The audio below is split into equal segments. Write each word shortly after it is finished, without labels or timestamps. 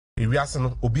Ewiase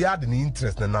no obi ade ne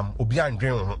interest na nam obi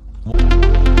andwen ho.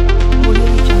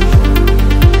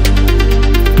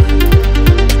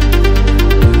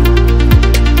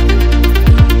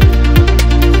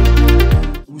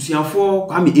 Usiafo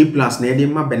kwami A+ na ede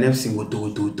ma Ephson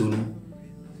woto no.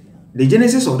 The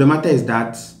genesis of the matter is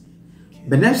that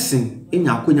Ephson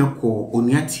enya akonya ko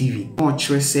Onua TV. O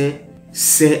kire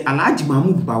se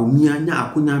Agyapong Bawumia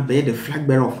nya akonya be the flag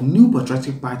bearer of New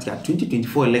Patriotic Party at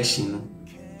 2024 election no.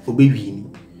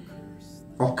 Obewini.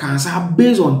 Or cancer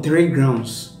based on 3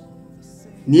 grounds.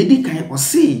 Nedi kan or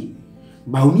say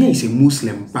Bawumia is a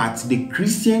Muslim, but the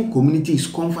Christian community is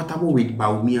comfortable with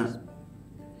Bawumia.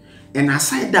 And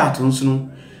aside that, also,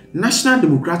 National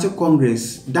Democratic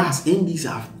Congress, that's NDC,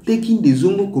 have taken the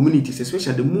Zongo communities,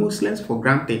 especially the Muslims, for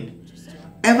granted.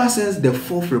 Ever since the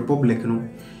 4th Republic,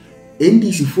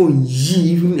 NDC for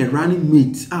even a running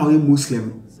mate, our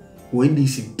Muslim, who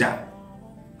NDC da.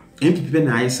 MPP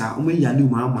na Isa, Ome Yali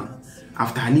Mama,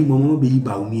 after Ali Mama be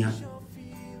Bawumia.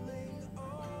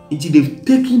 They've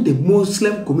taken the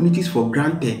Muslim communities for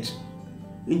granted.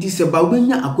 It is about when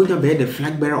you are going to be the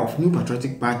flag bearer of New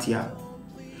Patriotic Party.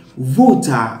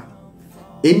 Voter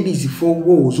NDC for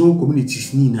war zone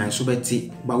communities ni na so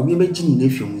beti but we be in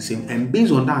Ephson, and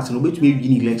based on that no be to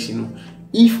win election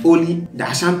if only the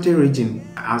Ashanti region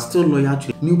are still loyal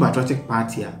to the New Patriotic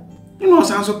Party. You know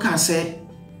also can say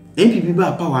MPP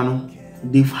ba power no,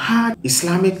 they've had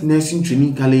Islamic Nursing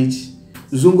Training College,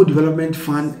 Zongo Development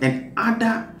Fund, and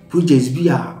other projects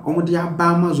via Omodia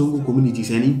Bama Zongo communities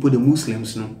and input the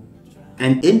Muslims no.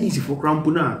 And NDC for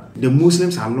Krampuna, the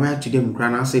Muslims are loyal to them.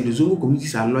 Grana said the Zongo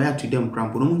communities are loyal to them.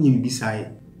 Krampuna munye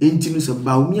bibisai. Intinus of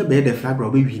Bawumia be the flag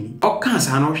robber wini. O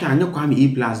cancer no sha anya kwami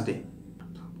A+ de.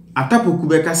 Atapo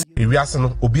kubeka Ewiase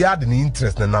no obi ade ne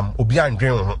interest na nam obi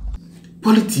andwen ho.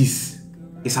 Politics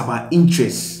is about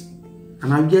interest.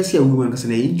 And I just hear women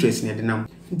say interest na de nam.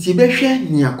 Nti be hwe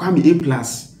ni akwami A+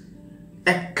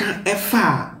 eka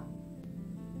efa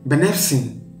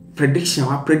Ephson prediction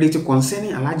or predict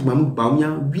concerning Agyapong Bawumia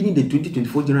winning the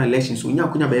 2024 general elections. So you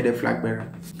could be the flag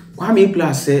bearer. Kwame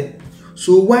A+ said,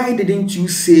 so why didn't you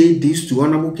say this to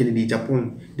Honorable Kennedy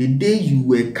Agyapong the day you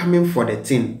were coming for the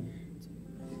thing?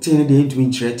 They didn't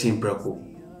win threatening Brako.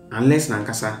 Unless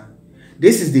Nankasa.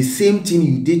 This is the same thing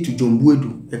you did to John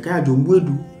Buedu. Ekaya John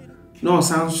Buedu no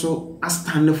sound so as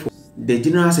stand for the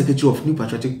General Secretary of New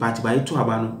Patriotic Party by Ito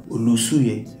Abano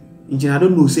Olusuye. I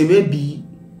don't know, say maybe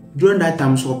during that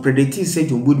time, so predicting said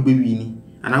John Buedu be winning,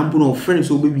 and I'm putting friends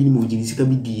so baby in Mojini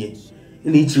be dear.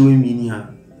 And each room in here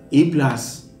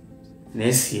A+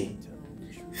 next year.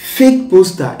 Fake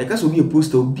poster, a case will be a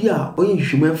poster, be a or you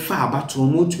should far about to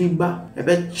promote me back a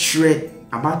bet shred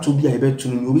about to be a bet to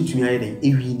know which me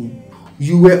I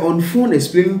You were on phone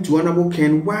explaining to Honorable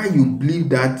Ken why you believe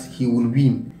that he will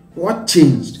win. What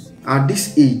changed at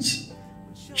this age?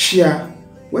 Chia,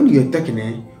 when you were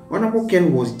talking, Honorable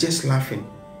Ken was just laughing.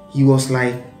 He was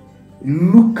like,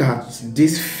 look at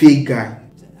this fake guy.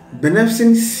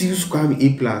 Ephson sees Kwame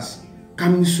A+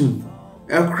 coming soon.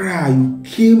 Ekra, you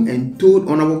came and told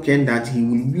Honorable Ken that he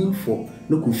will win for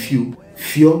no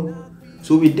fear.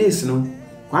 So with this,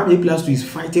 Kwame A+ is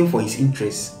fighting for his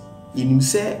interests. In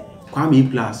himself, Kwame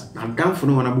A+ now down for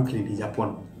no Honorable Kennedy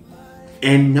Agyapong.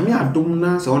 And Nyame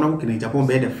Adomna so Honorable Kennedy Agyapong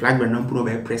be the flag bearer and put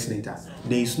be president.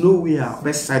 There is no way our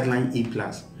best sideline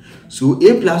A+. So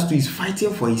A+ is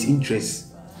fighting for his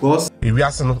interests. Because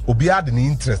Ewiase no obi ade ne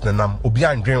interest na nam obi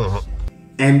andwen ho.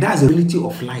 And that's the reality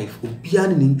of life. Obi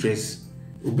ade ne interest.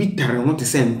 Obi tare won te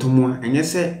se ntomo anya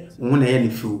se won na ye ne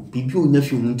fiu. Bibi onya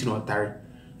fiu nti na otare.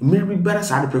 Mmiri bara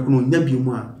sa de preko no onya bi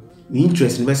mu a. The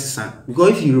interest in best.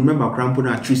 Because if you remember Crampo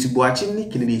na Tracy Boachi ni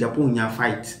Kennedy Agyapong nya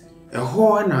fight. A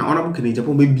whole na Honorable Kennedy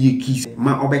Agyapong may be a kiss.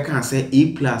 Ma obeka say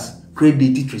A+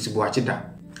 credit Tracy Boachi da.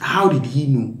 How did he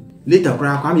know? Later,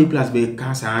 Kwame A+ be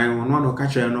cancer and one of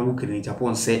catcher Honorable Kennedy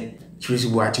Agyapong said Tracy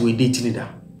Boachi we dating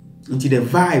that. Into the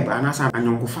vibe and as an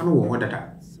young fan or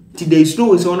that. Today is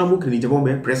no Honorable Kennedy Agyapong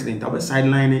be president of a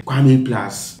sideline Kwame A+.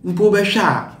 Mpo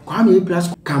sha Kwame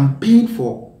A+ campaign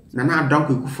for Nana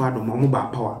Dankwa Akufo-Addo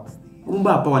Momoba power.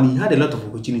 Momoba power, and he had a lot of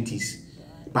opportunities.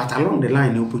 But along the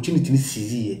line, the opportunity is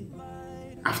easy.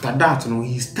 After that,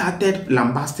 he started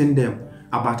lambasting them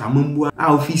about Amambua,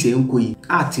 our office and Koi,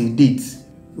 till date.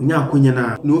 Unya kunya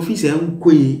na no office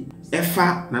enkwe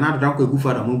efa na na Dankwa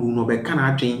Akufo-Addo Mambu no be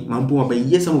kana train mambu be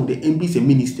yes some of the MPs and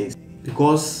ministers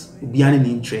because be an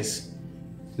interest.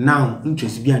 Now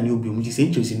interest be an obi which is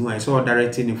interest in who I saw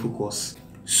directing the focus.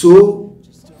 So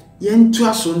yen to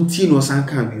asonti no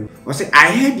sanka bi. I say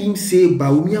I heard him say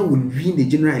Bawumia will win the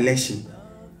general election.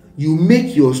 You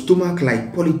make your stomach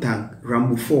like polytank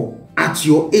Rambo 4. At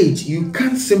your age, you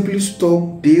can't simply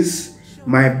stop this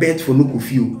my bet for no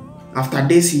curfew. After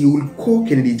this, he will call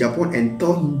Kennedy Agyapong and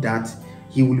tell him that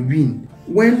he will win.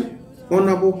 When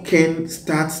Honorable Ken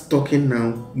starts talking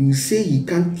now, you say he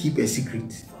can't keep a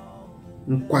secret.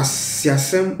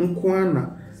 Nkwasiasem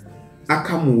nkwana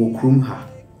akamu okrum ha.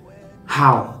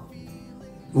 How?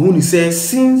 When he says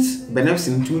since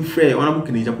Ephson to free Honorable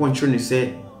Kennedy Agyapong trying to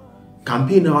say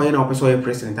campaign now you know person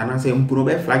president and I say mpuno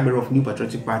be flag bearer of New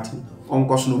Patriotic Party on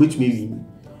cause no which maybe.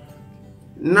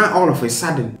 Now all of a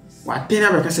sudden, what ten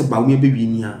ever say Bawumia baby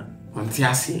ni a on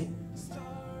tiase.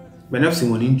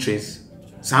 Ephson on interest.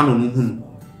 San on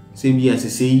same year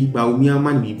as say Bawumia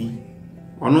man baby.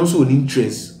 On also an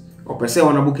interest. Or per se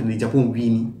Honorable Kennedy Agyapong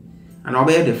wini. And I'll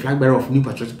be the flag bearer of New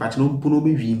Patriotic Party no puno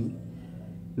be wini.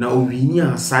 Now wini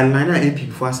a sideline MP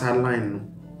before sideline no.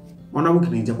 Honorable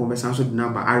Kennedy Agyapong be sanso the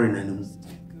number arena no.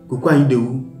 Kukwa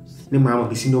Indewu ne mama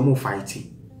be seen no more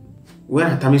fighting. When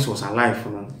Atamis was alive,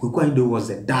 Kukwa Indewu was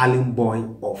the darling boy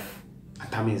of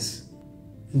Atamis.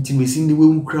 Intimacy in the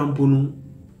way crampono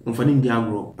on finding the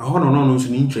agro. A honor no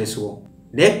so interest war.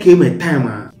 There came a time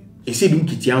a said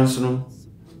Kitianson.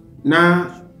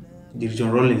 Na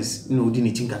Division Rollins, no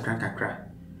didn't think a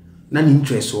crack. Nan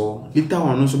interest war. Later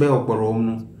on also be of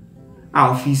Borom.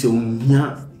 Our fees on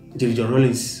here, Division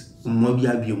Rollins,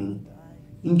 Mobia Bium.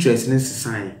 Interestness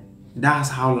sign. That's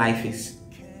how life is.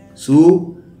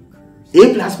 So,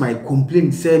 A plus my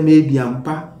complaint say maybe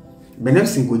ampa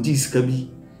Ephson go dis kabi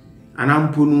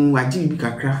anamponu ajibi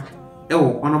kakra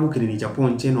Honorable Kennedy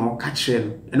Agyapong chen or catch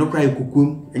them and no cry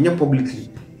kukum and publicly.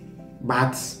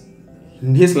 But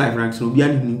in his life ranks no be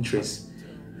any interest.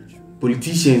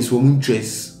 Politicians who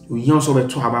interest we hear so be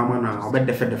to abama na obe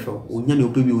defo onya ne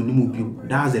opebi onimu biu.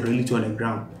 That's the reality on the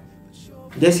ground.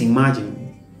 Just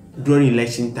imagine during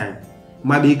election time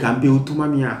maybe campaign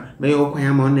utumamia be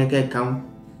okwanyama oneke account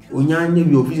Onyanye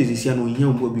bi offices is here no here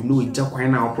mbo bi no we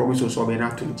jakwan na promise so be na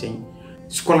to change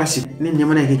scholarship ne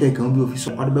nyama na keke kan bi office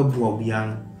o de be bo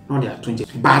obia no dey atonje.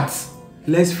 But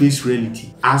let's face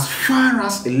reality. As far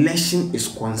as election is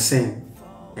concerned,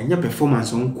 any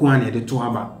performance on kwan e de to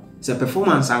aba. It's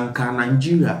performance anka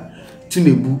Nigeria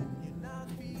Tinubu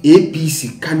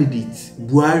APC candidate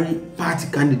Buhari party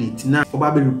candidate na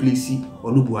oba be replace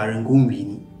onu Buhari ngon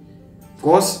wini.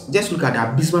 Because just look at the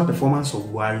abysmal performance of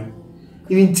Buhari.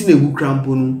 Even Tinubu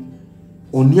crampono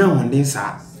onia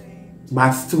wandensa,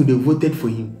 but still they voted for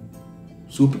him.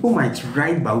 So people might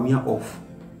write Bawumia off,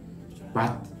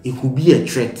 but it could be a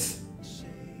threat.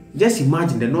 Just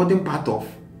imagine the northern part of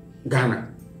Ghana,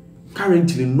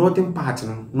 currently northern part,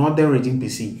 northern region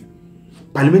PC,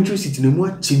 parliamentary seat no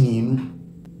more chini,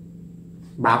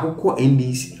 Bako ko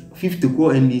NDC, 50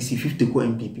 ko NDC, 50 ko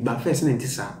MPP, but first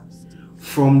nentisa.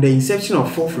 From the inception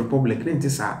of Fourth Republic,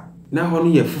 nentisa. Now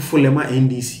only a full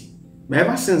NDC. But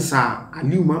ever since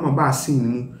Aliu Mama Ba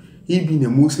seen he being a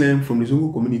Muslim from the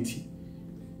Zongo community.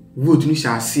 Vote ni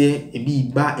shall say a be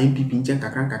ba MPP in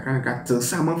Kakran till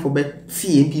someone for bet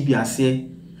see MPP as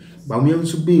say. But we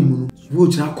also be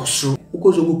vote na Kosro.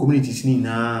 Because Zongo communities ni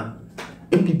na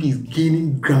MPP is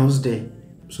gaining grounds there.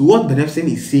 So what the Ephson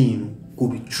is saying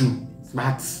could be true.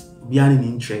 But beyond an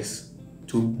interest.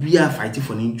 To be a fighting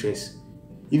for an interest.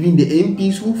 Even the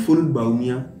MPs who followed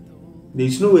Bawumia, there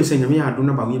is no way saying I don't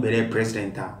know about me be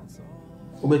president.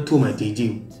 Obe to my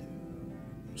JJ.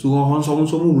 So on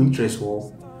some interest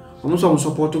war. Almost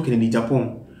support to Kennedy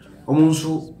Agyapong.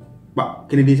 Almost but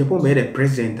Kennedy Agyapong be the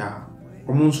president.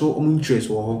 Almost interest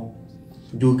war.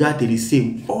 You got the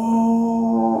same.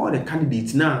 All the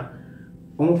candidates now.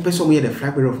 Almost person we the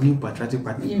flag bearer of New Patriotic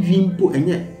Party. Even put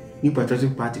any New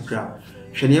Patriotic Party crowd.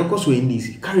 Shania Koso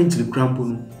NDC currently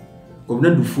crampon.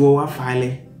 Governor Dufo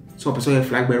file. So person a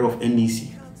flag bearer of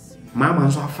NDC.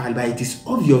 Mama so file, but it is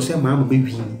obvious that Mama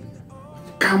baby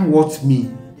come what me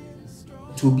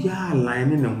to be a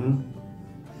line in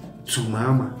to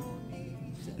Mama.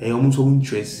 A almost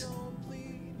interest.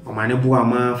 O mane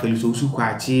buama Feliso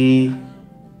Sukwachi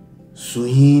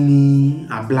Suhini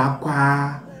a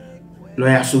Blackwa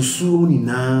lawyer Sosu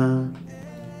Nina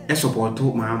a support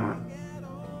to Mama.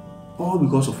 All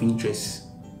because of interest.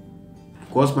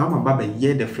 Because Mama Baba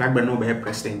yeah the flag bearer no be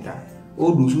president.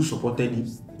 All those who supported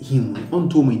him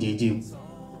unto me JJ.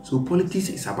 So politics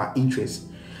is about interest.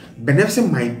 Ephson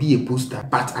might be a poster,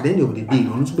 but at the end of the day, you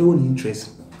don't be one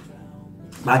interest.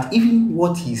 But even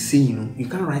what he's saying, you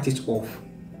can't write it off.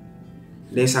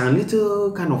 There's a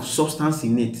little kind of substance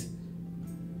in it.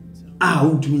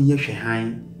 How do you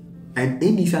behind? And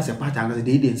this as a pattern because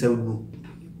they didn't say no.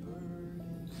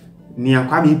 Near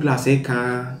Kwame Plus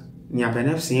can near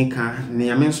Ephson can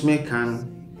near Mensme can.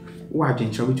 What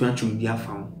in trouble to actually be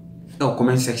found? Oh,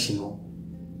 comment section.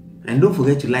 And don't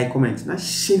forget to like, comment. Now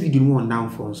share video more down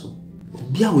for so.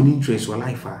 Be our interest or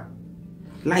life.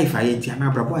 Life I ain't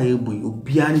na brabo I boy.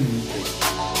 Be an interest.